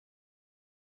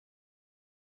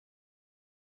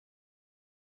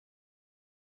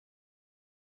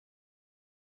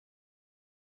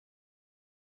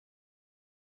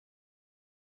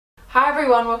Hi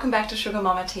everyone, welcome back to Sugar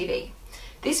Mama TV.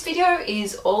 This video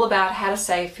is all about how to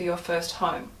save for your first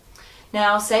home.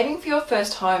 Now, saving for your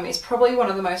first home is probably one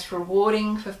of the most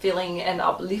rewarding, fulfilling and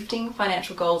uplifting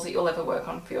financial goals that you'll ever work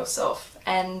on for yourself.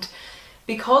 And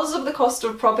because of the cost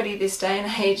of property this day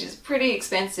and age is pretty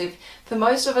expensive, for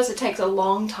most of us it takes a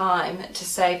long time to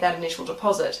save that initial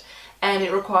deposit, and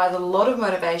it requires a lot of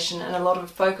motivation and a lot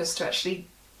of focus to actually,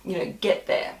 get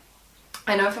there.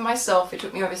 I know for myself it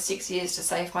took me over 6 years to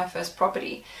save my first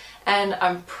property, and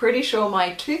I'm pretty sure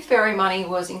my tooth fairy money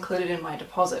was included in my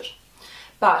deposit.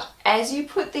 But as you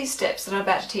put these steps that I'm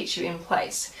about to teach you in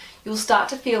place, you'll start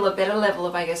to feel a better level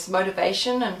of,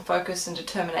 motivation and focus and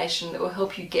determination that will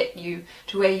help you get you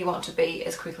to where you want to be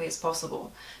as quickly as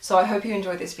possible. So I hope you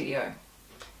enjoyed this video.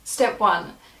 Step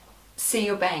 1. See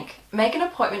your bank. Make an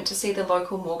appointment to see the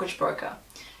local mortgage broker.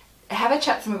 Have a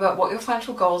chat to them about what your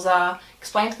financial goals are,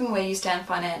 explain to them where you stand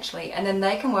financially, and then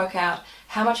they can work out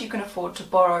how much you can afford to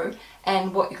borrow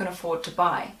and what you can afford to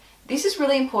buy. This is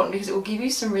really important because it will give you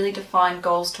some really defined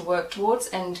goals to work towards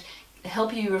and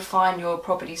help you refine your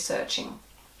property searching.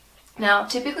 Now,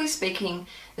 typically speaking,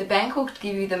 the bank will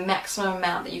give you the maximum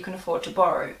amount that you can afford to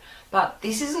borrow, but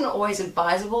this isn't always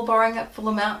advisable borrowing that full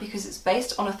amount because it's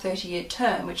based on a 30-year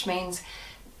term, which means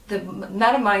the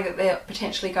amount of money that they're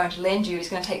potentially going to lend you is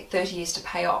going to take 30 years to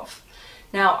pay off.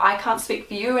 Now, I can't speak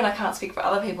for you and I can't speak for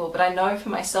other people, but I know for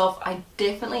myself I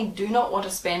definitely do not want to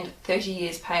spend 30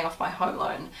 years paying off my home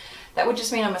loan. That would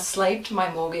just mean I'm a slave to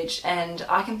my mortgage, and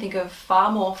I can think of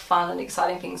far more fun and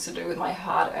exciting things to do with my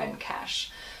hard-earned cash.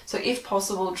 So if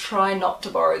possible, try not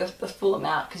to borrow the full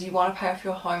amount because you want to pay off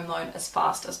your home loan as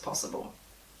fast as possible.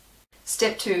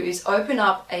 Step 2 is open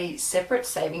up a separate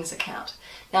savings account.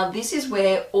 Now, this is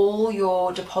where all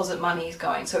your deposit money is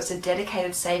going, so it's a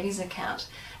dedicated savings account.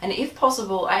 And if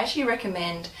possible, I actually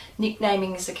recommend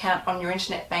nicknaming this account on your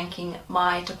internet banking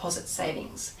My Deposit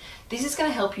Savings. This is going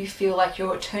to help you feel like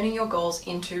you're turning your goals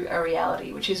into a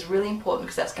reality, which is really important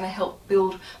because that's going to help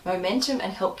build momentum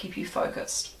and help keep you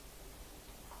focused.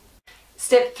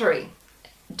 Step 3.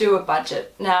 Do a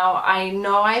budget. Now, I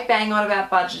know I bang on about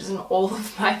budgets in all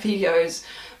of my videos,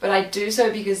 but I do so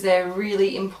because they're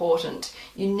really important.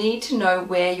 You need to know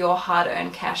where your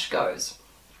hard-earned cash goes.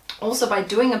 Also, by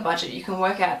doing a budget, you can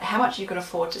work out how much you can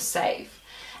afford to save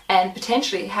and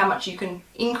potentially how much you can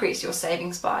increase your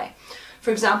savings by.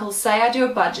 For example, say I do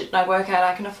a budget and I work out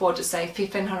I can afford to save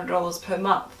 $1,500 per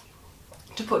month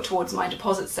to put towards my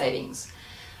deposit savings.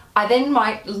 I then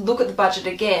might look at the budget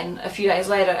again a few days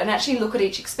later and actually look at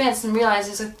each expense and realize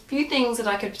there's a few things that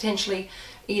I could potentially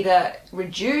either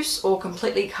reduce or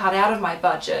completely cut out of my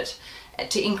budget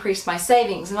to increase my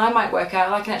savings, and I might work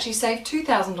out I can actually save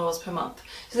 $2,000 per month.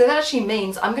 So that actually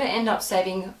means I'm going to end up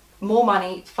saving more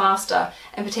money faster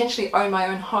and potentially own my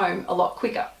own home a lot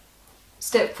quicker.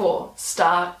 Step 4,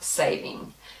 start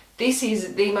saving. This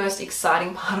is the most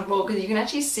exciting part of all because you can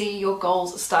actually see your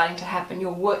goals starting to happen.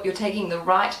 You're taking the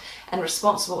right and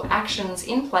responsible actions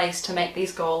in place to make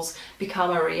these goals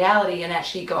become a reality and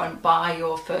actually go and buy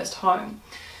your first home.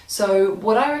 So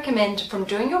what I recommend, from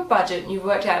doing your budget and you've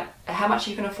worked out how much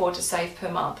you can afford to save per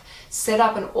month, set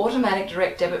up an automatic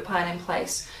direct debit plan in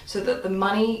place so that the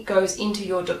money goes into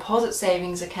your deposit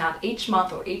savings account each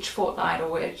month or each fortnight or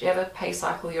whichever pay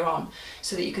cycle you're on,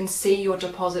 so that you can see your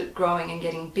deposit growing and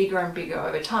getting bigger and bigger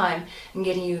over time and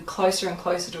getting you closer and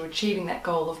closer to achieving that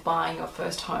goal of buying your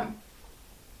first home.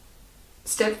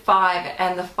 Step 5,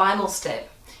 and the final step,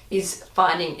 is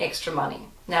finding extra money.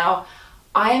 Now,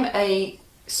 I am a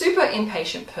super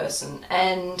impatient person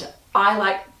and I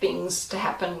like things to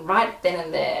happen right then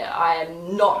and there. I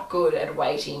am not good at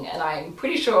waiting, and I'm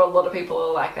pretty sure a lot of people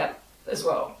are like that as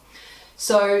well.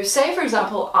 So say for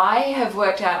example, I have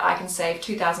worked out I can save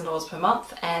 $2,000 per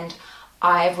month, and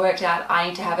I've worked out I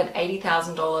need to have an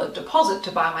 $80,000 deposit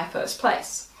to buy my first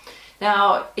place.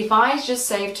 Now, if I just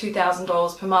save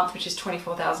 $2,000 per month, which is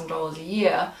 $24,000 a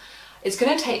year, it's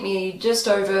going to take me just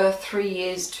over 3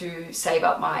 years to save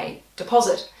up my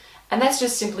deposit. And that's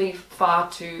just simply far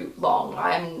too long.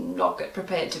 I am not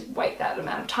prepared to wait that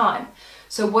amount of time.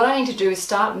 So what I need to do is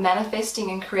start manifesting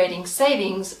and creating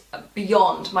savings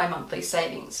beyond my monthly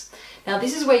savings. Now,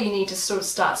 this is where you need to sort of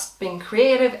start being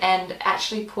creative and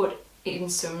actually put in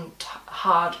some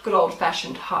good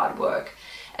old-fashioned hard work.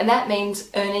 And that means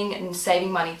earning and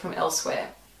saving money from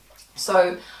elsewhere.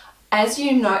 So as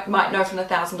you might know from the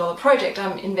 $1,000 project,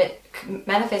 I'm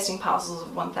manifesting parcels of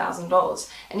 $1,000.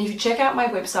 And if you check out my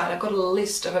website, I've got a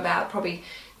list of about probably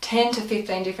 10 to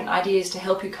 15 different ideas to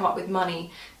help you come up with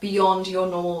money beyond your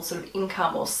normal sort of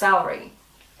income or salary.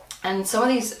 And some of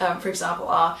these, for example,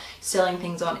 are selling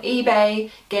things on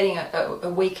eBay, getting a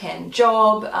weekend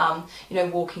job, you know,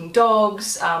 walking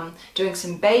dogs, doing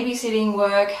some babysitting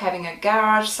work, having a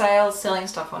garage sale, selling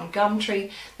stuff on Gumtree.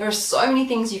 There are so many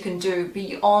things you can do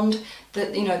beyond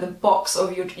the, you know, the box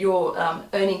of your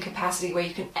earning capacity, where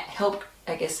you can help,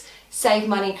 I guess, save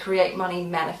money, create money,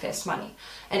 manifest money.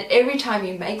 And every time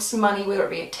you make some money, whether it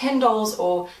be at $10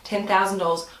 or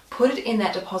 $10,000, put it in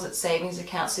that deposit savings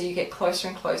account so you get closer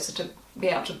and closer to be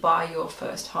able to buy your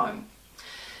first home.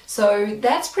 So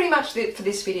that's pretty much it for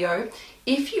this video.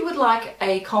 If you would like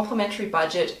a complimentary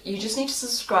budget, you just need to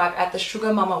subscribe at the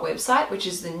Sugar Mama website, which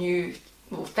is the new,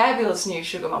 well, fabulous new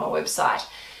Sugar Mama website.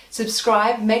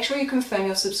 Subscribe, make sure you confirm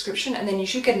your subscription, and then you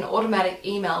should get an automatic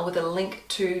email with a link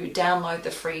to download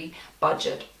the free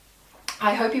budget.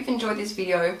 I hope you've enjoyed this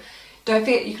video. Don't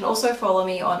forget, you can also follow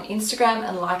me on Instagram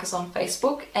and like us on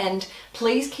Facebook, and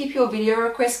please keep your video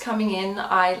requests coming in.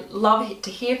 I love to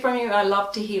hear from you. I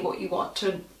love to hear what you want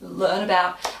to learn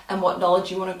about and what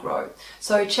knowledge you want to grow.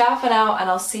 So ciao for now, and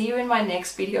I'll see you in my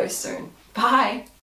next video soon. Bye!